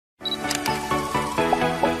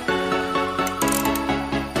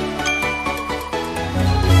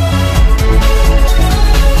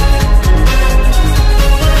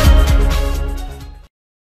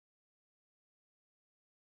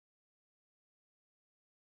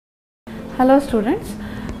Hello students,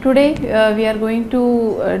 today we are going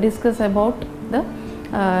to discuss about the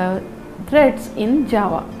threads in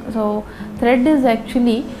Java. So thread is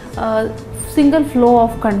actually a single flow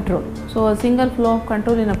of control. So a single flow of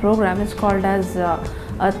control in a program is called as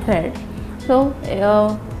a thread. So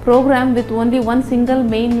a program with only one single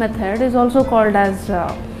main method is also called as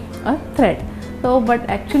a thread. So but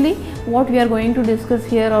actually what we are going to discuss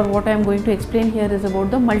here, or what I am going to explain here, is about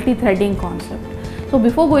the multi-threading concept. So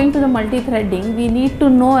before going to the multi-threading, we need to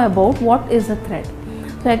know about what is a thread.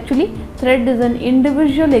 So actually thread is an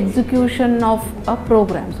individual execution of a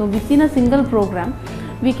program. So within a single program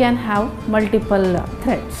we can have multiple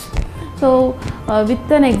threads. So with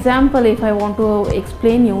an example, if I want to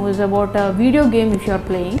explain you, is about a video game if you are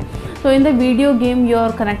playing. So in the video game you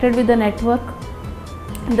are connected with the network,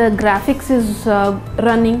 the graphics is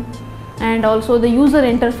running, and also the user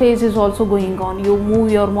interface is also going on. You move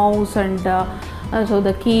your mouse and so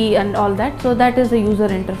the key and all that, so that is the user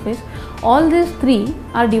interface. All these three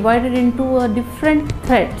are divided into different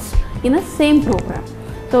threads in a same program.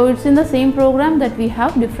 So it's in the same program that we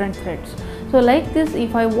have different threads. So like this,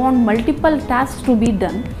 if I want multiple tasks to be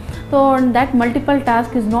done, so that multiple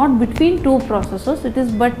task is not between two processes, it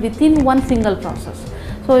is but within one single process.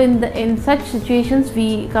 So in such situations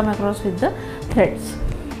we come across with the threads.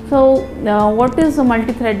 So what is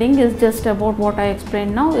multi-threading is just about what I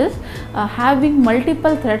explained now, is having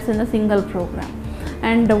multiple threads in a single program.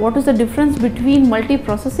 And what is the difference between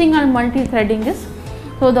multi-processing and multi-threading is,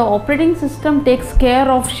 so the operating system takes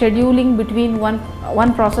care of scheduling between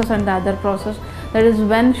one process and the other process. That is,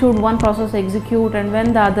 when should one process execute and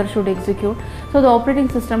when the other should execute. So the operating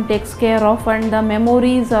system takes care of, and the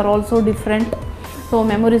memories are also different. So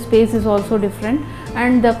memory space is also different,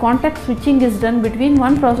 and the context switching is done between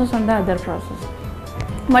one process and the other process.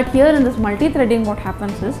 But here in this multi-threading, what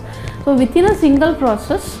happens is, so within a single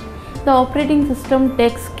process the operating system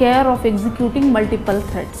takes care of executing multiple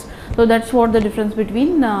threads. So that's what the difference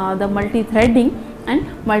between the multi-threading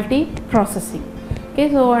and multi-processing. Okay,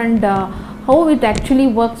 so and how it actually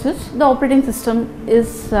works is, the operating system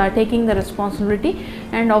is taking the responsibility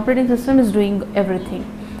and operating system is doing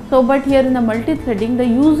everything. So but here in the multi-threading, the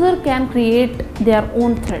user can create their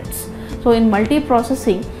own threads. So in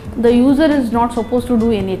multi-processing, the user is not supposed to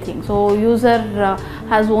do anything. So user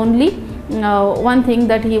has only one thing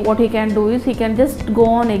that what he can do is, he can just go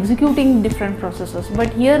on executing different processes.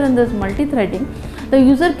 But here in this multi-threading, the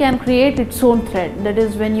user can create its own thread. That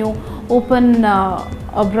is, when you open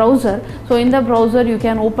a browser, so in the browser you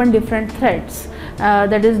can open different threads,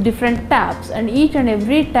 that is different tabs, and each and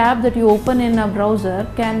every tab that you open in a browser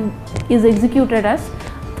is executed as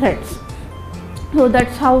threads. So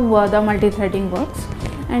that's how the multi-threading works.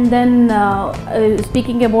 And then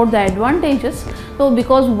speaking about the advantages, so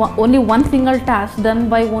because only one single task done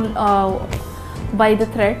by the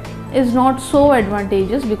thread is not so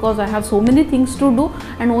advantageous, because I have so many things to do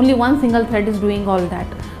and only one single thread is doing all that.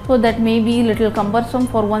 So that may be little cumbersome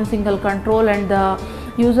for one single control, and the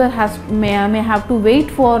user may have to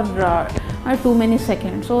wait for too many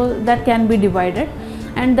seconds. So that can be divided.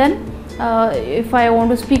 And then if I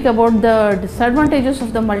want to speak about the disadvantages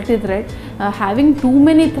of the multi-thread, having too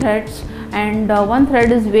many threads, and one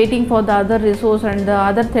thread is waiting for the other resource and the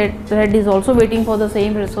other thread is also waiting for the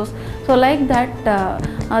same resource. So like that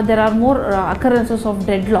there are more occurrences of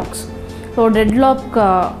deadlocks. So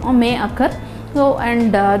deadlock may occur. So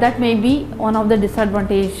and that may be one of the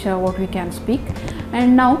disadvantage what we can speak.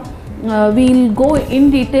 And now we will go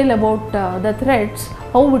in detail about the threads,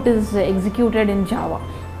 how it is executed in Java.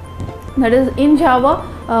 That is, in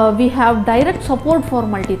Java we have direct support for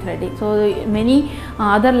multi-threading. So many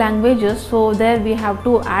other languages, so there we have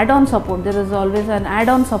to add on support. There is always an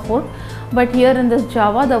add-on support, but here in this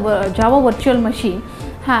Java, the Java virtual machine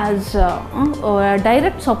has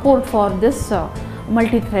direct support for this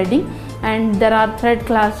multi-threading. And there are thread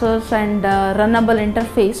classes and runnable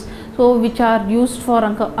interface, so which are used for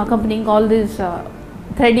accompanying all these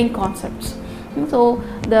threading concepts. So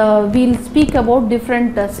we'll speak about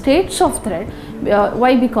different states of thread.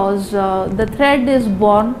 Why? Because the thread is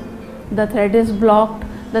born, the thread is blocked,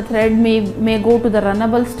 the thread may go to the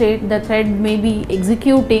runnable state, the thread may be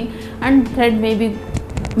executing, and thread may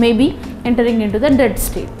be entering into the dead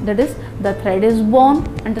state. That is, the thread is born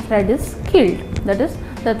and the thread is killed. That is,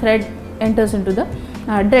 the thread enters into the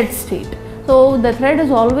dead state. So the thread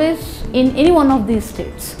is always in any one of these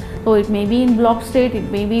states. So it may be in block state,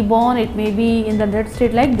 it may be born, it may be in the dead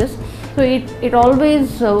state, like this. So it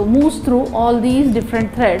always moves through all these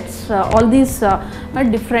different threads, all these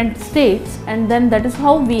different states, and then that is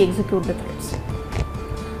how we execute the threads.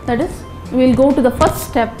 That is, we will go to the first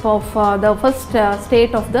step of the first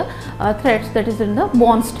state of the threads, that is in the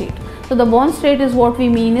born state. So the born state is what we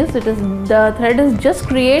mean is, it is the thread is just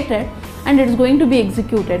created and it is going to be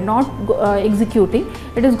executed, not executing,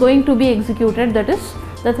 it is going to be executed, that is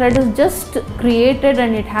the thread is just created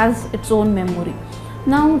and it has its own memory.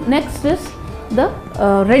 Now next is the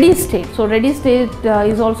ready state. So ready state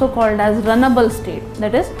is also called as runnable state,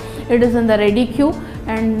 that is it is in the ready queue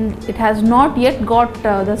and it has not yet got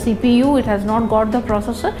the CPU, it has not got the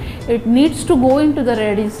processor, it needs to go into the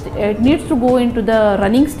ready state, it needs to go into the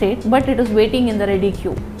running state, but it is waiting in the ready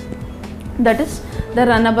queue, that is the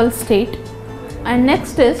runnable state. And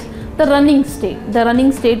next is the running state. The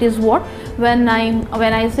running state is what, when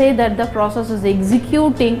I say that the process is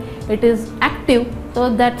executing, it is active, so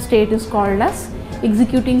that state is called as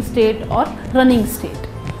executing state or running state.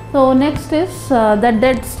 So next is the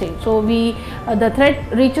dead state. So the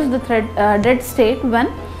thread reaches the dead state when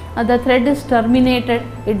the thread is terminated,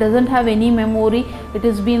 it doesn't have any memory, it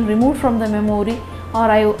is being removed from the memory, or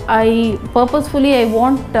I purposefully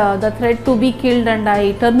want the thread to be killed and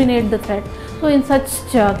I terminate the thread. So in such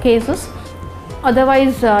cases,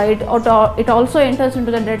 otherwise it also enters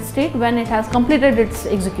into the dead state when it has completed its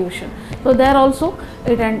execution. So there also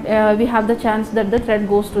we have the chance that the thread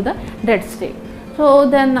goes to the dead state. So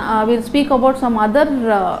then we will speak about some other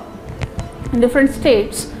different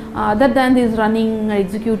states other than this running,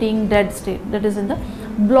 executing, dead state, that is in the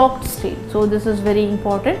blocked state. So this is very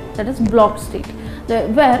important, that is blocked state,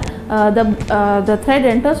 where the thread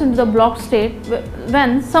enters into the blocked state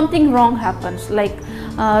when something wrong happens, like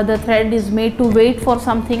the thread is made to wait for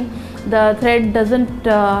something, the thread doesn't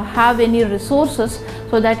have any resources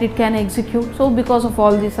so that it can execute. So because of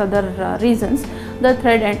all these other reasons, the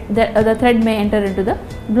thread may enter into the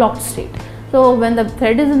blocked state. So when the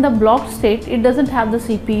thread is in the blocked state, it doesn't have the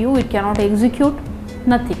CPU, it cannot execute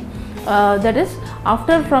nothing. That is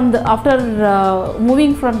after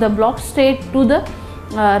moving from the blocked state to the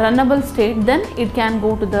runnable state, then it can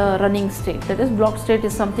go to the running state. That is, blocked state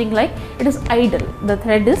is something like it is idle, the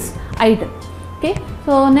thread is idle. Okay,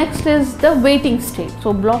 so next is the waiting state.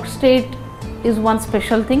 So blocked state is one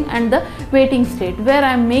special thing, and the waiting state, where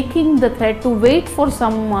I am making the thread to wait for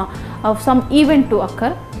some event to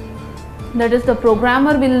occur. That is, the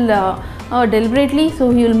programmer will deliberately, so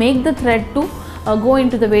he will make the thread to go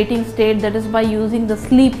into the waiting state, that is by using the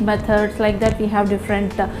sleep methods. Like that we have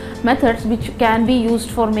different methods which can be used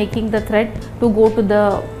for making the thread to go to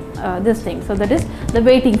the this thing. So that is the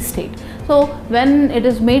waiting state. So when it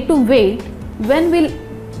is made to wait, when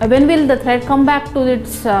will the thread come back to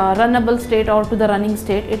its runnable state or to the running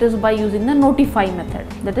state? It is by using the notify method.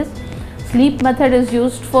 That is, sleep method is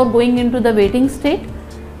used for going into the waiting state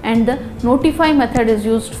and the notify method is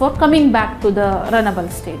used for coming back to the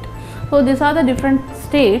runnable state. So these are the different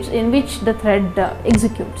states in which the thread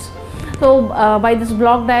executes. So by this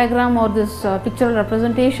block diagram or this pictorial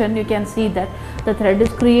representation, you can see that the thread is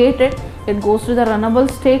created, it goes to the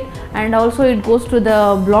runnable state and also it goes to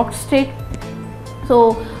the blocked state.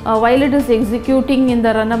 So while it is executing in the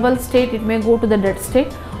runnable state, it may go to the dead state.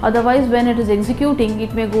 Otherwise, when it is executing,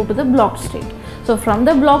 it may go to the blocked state. So from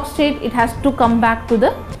the blocked state, it has to come back to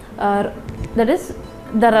the that is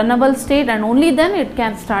the runnable state, and only then it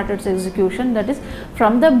can start its execution. That is,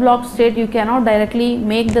 from the blocked state you cannot directly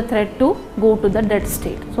make the thread to go to the dead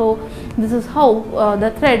state. So this is how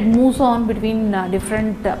the thread moves on between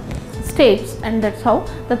different states, and that's how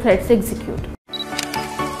the threads execute.